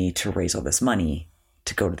community to raise all this money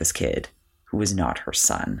to go to this kid who is not her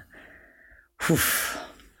son. Whew.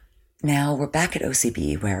 Now we're back at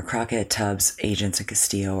OCB, where Crockett, Tubbs, agents, and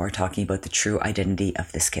Castillo are talking about the true identity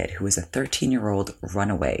of this kid, who is a 13-year-old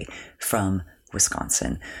runaway from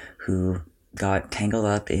Wisconsin who got tangled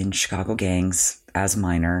up in Chicago gangs as a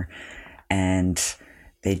minor. And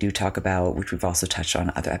they do talk about, which we've also touched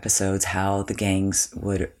on other episodes, how the gangs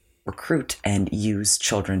would recruit and use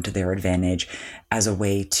children to their advantage as a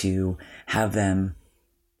way to have them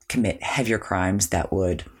commit heavier crimes that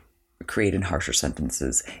would create in harsher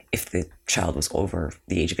sentences if the child was over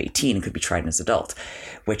the age of 18 and could be tried as an adult,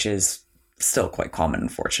 which is still quite common,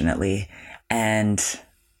 unfortunately. And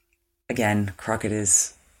again, Crockett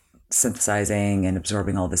is synthesizing and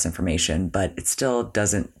absorbing all this information, but it still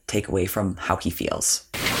doesn't take away from how he feels.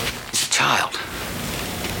 He's a child.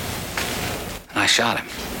 And I shot him.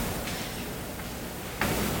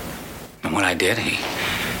 And when I did, he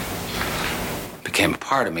became a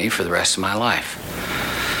part of me for the rest of my life.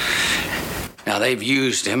 Now, they've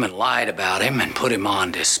used him and lied about him and put him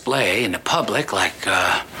on display in the public like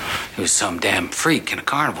he was some damn freak in a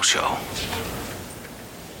carnival show.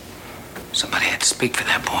 Somebody had to speak for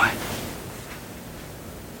that boy.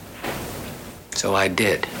 So I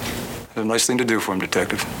did. A nice thing to do for him,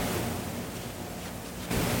 Detective.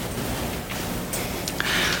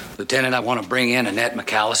 Lieutenant, I want to bring in Annette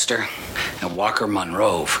McAllister and Walker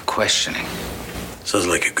Monroe for questioning. Sounds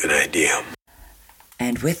like a good idea.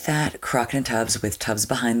 And with that, Crockett and Tubbs, with Tubbs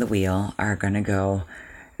behind the wheel, are going to go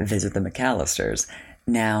visit the McAllisters.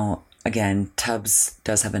 Now, again, Tubbs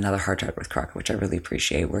does have another heart-to-heart with Crockett, which I really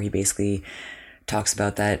appreciate, where he basically talks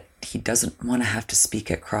about that he doesn't want to have to speak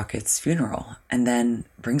at Crockett's funeral, and then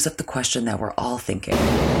brings up the question that we're all thinking.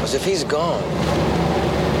 Because if he's gone,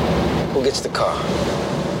 who gets the car?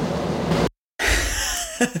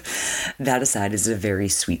 That aside is a very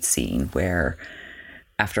sweet scene where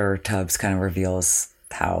after Tubbs kind of reveals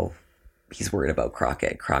how he's worried about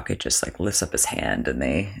Crockett, Crockett just like lifts up his hand and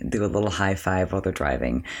they do a little high five while they're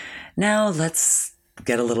driving. Now let's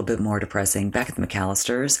get a little bit more depressing. Back at the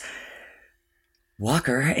McAllisters,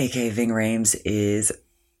 Walker, aka Ving Rhames, is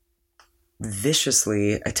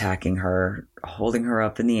viciously attacking her, holding her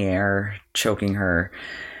up in the air, choking her,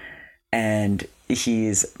 and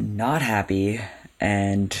he's not happy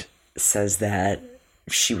and says that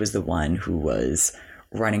she was the one who was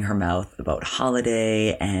running her mouth about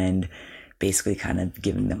Holiday and basically kind of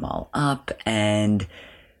giving them all up. And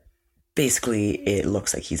basically it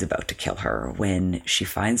looks like he's about to kill her when she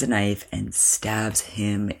finds a knife and stabs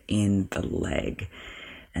him in the leg.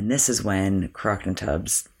 And this is when Crockett and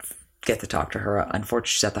Tubbs get to talk to her. Unfortunately,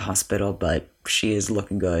 she's at the hospital, but she is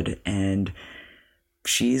looking good and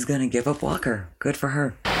she's gonna give up Walker. Good for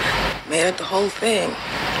her. Made up the whole thing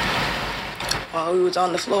while we was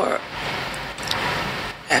on the floor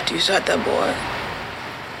after you shot that boy.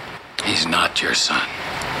 He's not your son.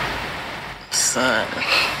 Son?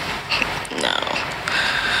 No.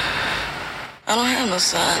 I don't have no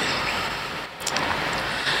son.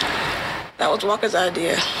 That was Walker's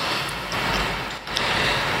idea.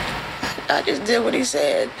 I just did what he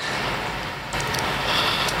said.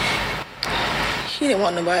 He didn't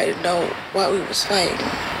want nobody to know why we was fighting.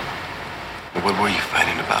 What were you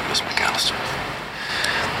fighting about, Miss McAllister?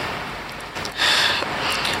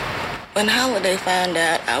 When Holiday found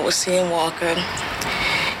out I was seeing Walker,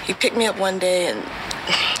 he picked me up one day and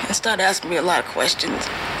started asking me a lot of questions.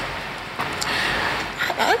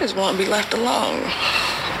 I just want to be left alone.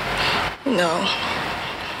 No.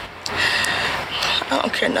 I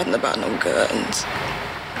don't care nothing about no guns.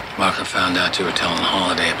 Walker found out you were telling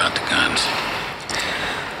Holiday about the guns.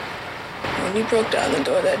 When you broke down the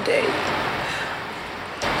door that day,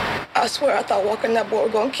 I swear I thought Walker and that boy were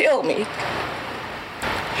gonna kill me.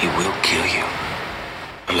 He will kill you.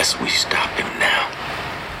 Unless we stop him now.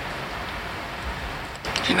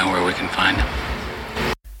 Do you know where we can find him?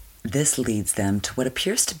 This leads them to what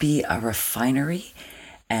appears to be a refinery.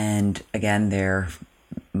 And again, they're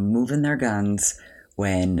moving their guns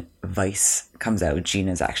when Vice comes out.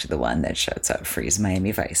 Gina's actually the one that shouts out, "Freeze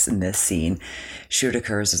Miami Vice" in this scene. Shoot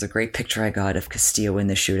occurs. There's a great picture I got of Castillo in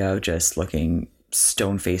the shootout, just looking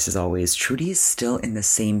stone face as always. Trudy's still in the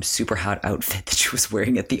same super hot outfit that she was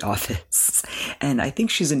wearing at the office. And I think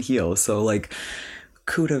she's in heels, so like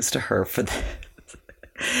kudos to her for that.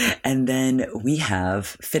 And then we have,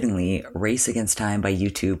 fittingly, Race Against Time by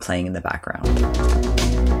U2 playing in the background.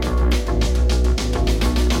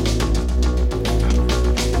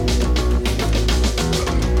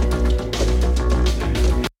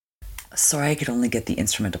 Sorry I could only get the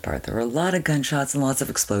instrumental part. There were a lot of gunshots and lots of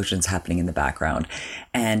explosions happening in the background.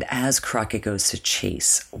 And as Crockett goes to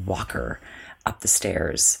chase Walker up the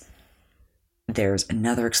stairs, there's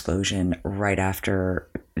another explosion right after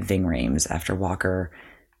Ving Rhames, after Walker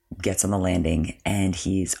gets on the landing, and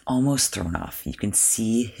he's almost thrown off. You can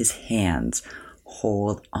see his hands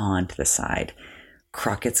hold on to the side.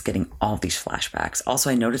 Crockett's getting all these flashbacks. Also,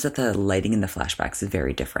 I noticed that the lighting in the flashbacks is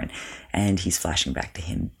very different, and he's flashing back to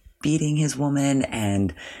him beating his woman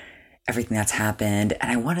and everything that's happened.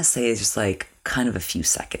 And I want to say it's just like kind of a few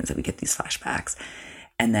seconds that we get these flashbacks.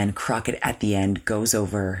 And then Crockett at the end goes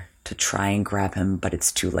over to try and grab him, but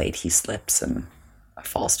it's too late. He slips and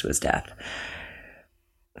falls to his death.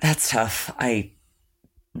 That's tough. I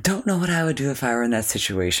don't know what I would do if I were in that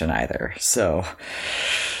situation either. So,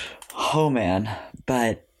 oh man.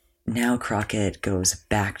 But now Crockett goes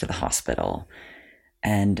back to the hospital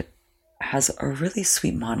and has a really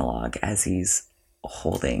sweet monologue as he's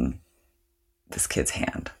holding this kid's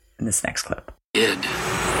hand in this next clip. Did to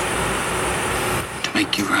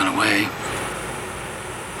make you run away.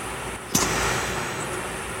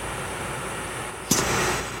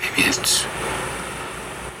 Maybe it's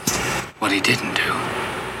what he didn't do.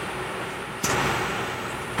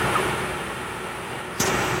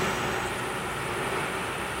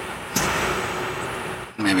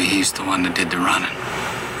 Maybe he's the one that did the running.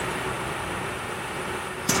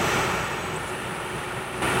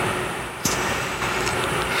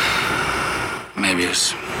 Maybe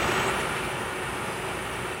it's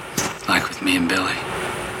like with me and Billy.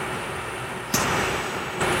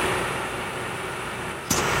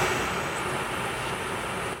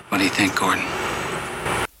 What do you think, Gordon?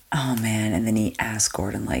 Oh man, and then he asks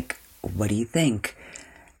Gordon, like, what do you think?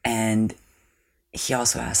 And he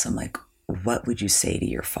also asks him, like, what would you say to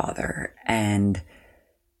your father? And,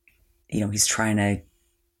 you know, he's trying to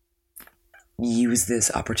use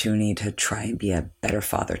this opportunity to try and be a better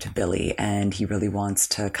father to Billy, and he really wants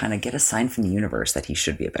to kind of get a sign from the universe that he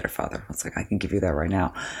should be a better father. It's like, I can give you that right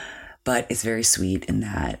now. But it's very sweet in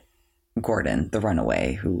that Gordon, the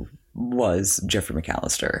runaway, who was Jeffrey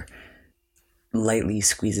McAllister, lightly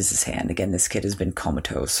squeezes his hand. Again, this kid has been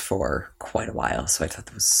comatose for quite a while, so I thought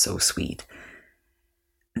that was so sweet.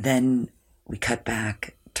 Then we cut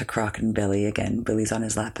back to Crockett and Billy. Again, Billy's on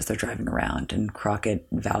his lap as they're driving around, and Crockett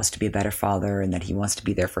vows to be a better father and that he wants to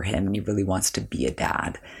be there for him, and he really wants to be a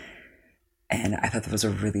dad. And I thought that was a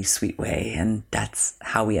really sweet way, and that's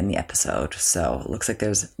how we end the episode. So it looks like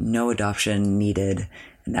there's no adoption needed,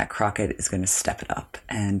 and that Crockett is going to step it up.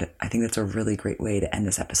 And I think that's a really great way to end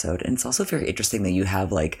this episode. And it's also very interesting that you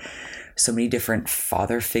have like so many different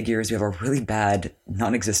father figures. You have a really bad,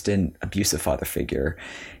 non-existent, abusive father figure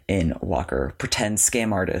in Walker, pretend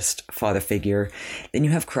scam artist father figure. Then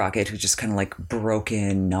you have Crockett, who's just kind of like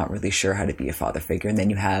broken, not really sure how to be a father figure. And then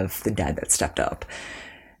you have the dad that stepped up.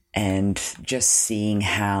 And just seeing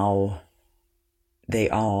how they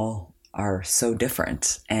all are so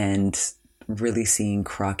different, and really seeing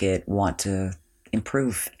Crockett want to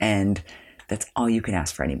improve, and that's all you can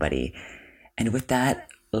ask for anybody. And with that,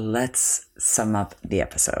 let's sum up the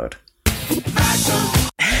episode.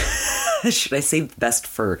 Should I say best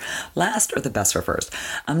for last or the best for first?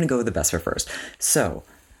 I'm going to go with the best for first. So,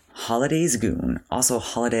 Holiday's goon. Also,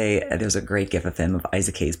 Holiday, there's a great gif of him of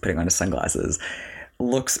Isaac Hayes putting on his sunglasses.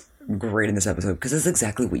 Looks great in this episode because it's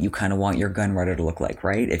exactly what you kind of want your gun runner to look like,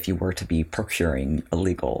 right? If you were to be procuring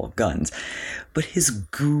illegal guns. But his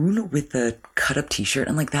goon with the cut up t-shirt,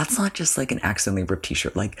 and like, that's not just like an accidentally ripped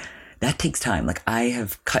t-shirt. Like, that takes time. Like, I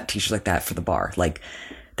have cut t-shirts like that for the bar. Like,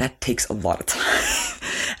 that takes a lot of time.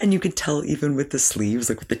 And you can tell even with the sleeves,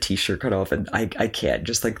 like with the t-shirt cut off, and I can't.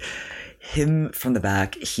 Just like him from the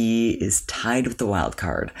back, he is tied with the wild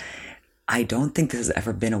card. I don't think this has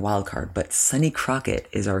ever been a wild card, but Sonny Crockett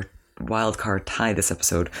is our wild card tie this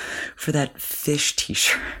episode for that fish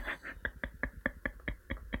t-shirt.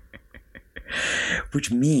 Which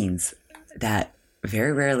means that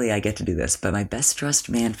very rarely I get to do this, but my best dressed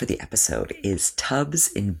man for the episode is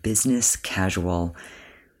Tubbs in business casual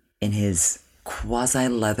in his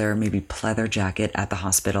quasi-leather, maybe pleather jacket at the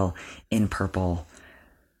hospital in purple,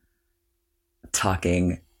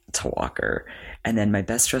 talking to Walker. And then my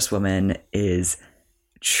best dressed woman is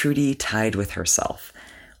Trudy tied with herself,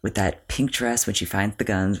 with that pink dress when she finds the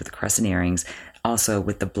guns, with the crescent earrings, also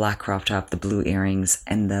with the black crop top, the blue earrings,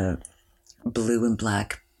 and the blue and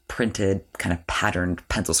black printed kind of patterned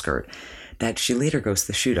pencil skirt that she later goes to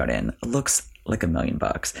the shootout in. Looks like $1 million.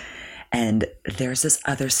 And there's this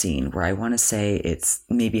other scene where I want to say it's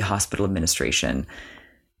maybe hospital administration,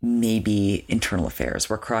 maybe internal affairs,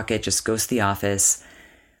 where Crockett just goes to the office,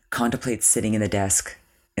 contemplates sitting in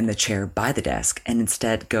the chair by the desk, and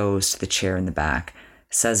instead goes to the chair in the back,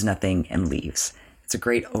 says nothing, and leaves. It's a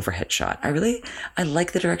great overhead shot. I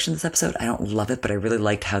like the direction of this episode. I don't love it, but I really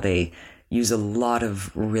liked how they use a lot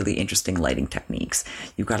of really interesting lighting techniques.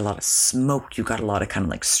 You got a lot of smoke. You got a lot of kind of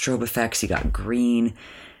like strobe effects. You got green.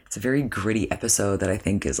 It's a very gritty episode that I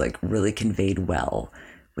think is like really conveyed well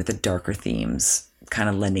with the darker themes, kind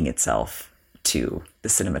of lending itself to the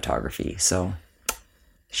cinematography. So,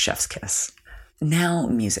 chef's kiss. Now,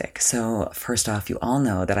 music. So, first off, you all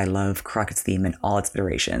know that I love Crockett's theme in all its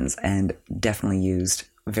iterations and definitely used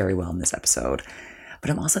very well in this episode. But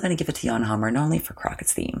I'm also going to give it to Jan Hammer, not only for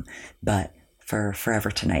Crockett's theme, but for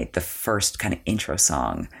Forever Tonight, the first kind of intro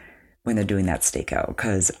song when they're doing that stakeout,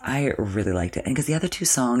 because I really liked it. And because the other two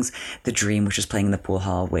songs, The Dream, which is playing in the pool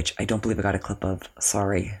hall, which I don't believe I got a clip of,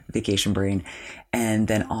 sorry, Vacation Brain, and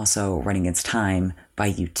then also Running Against Time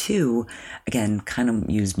by U2, again, kind of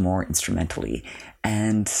used more instrumentally.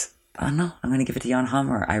 And I don't know, I'm going to give it to Jan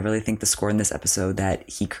Hammer. I really think the score in this episode that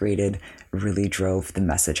he created really drove the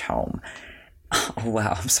message home. Oh,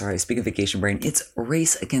 wow, I'm sorry, speaking of Vacation Brain, it's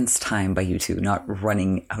Race Against Time by U2, not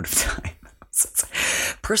Running Out of Time.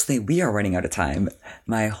 Personally, we are running out of time.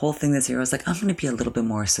 My whole thing this year, I was like, I'm going to be a little bit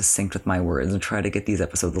more succinct with my words and try to get these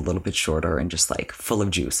episodes a little bit shorter and just like full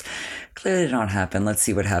of juice. Clearly did not happen. Let's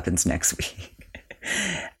see what happens next week.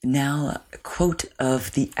 Now, quote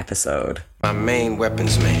of the episode. My main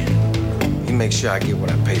weapons man. He makes sure I get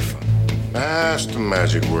what I pay for. That's the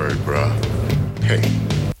magic word, bruh. Pay.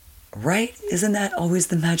 Right? Isn't that always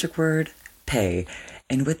the magic word? Pay.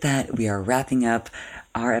 And with that, we are wrapping up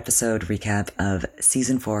our episode recap of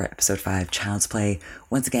Season 4, Episode 5, Child's Play.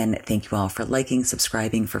 Once again, thank you all for liking,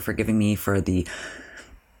 subscribing, for forgiving me for the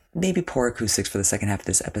maybe poor acoustics for the second half of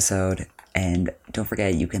this episode. And don't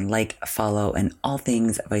forget, you can like, follow, and all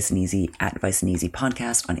things Vice and Easy at Vice and Easy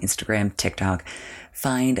Podcast on Instagram, TikTok.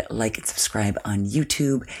 Find, like, and subscribe on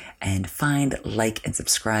YouTube. And find, like, and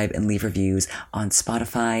subscribe and leave reviews on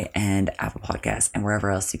Spotify and Apple Podcasts and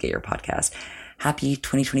wherever else you get your podcast. Happy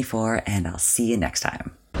 2024, and I'll see you next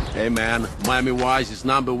time. Hey, man, Miami Vice is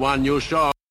 #1 new show.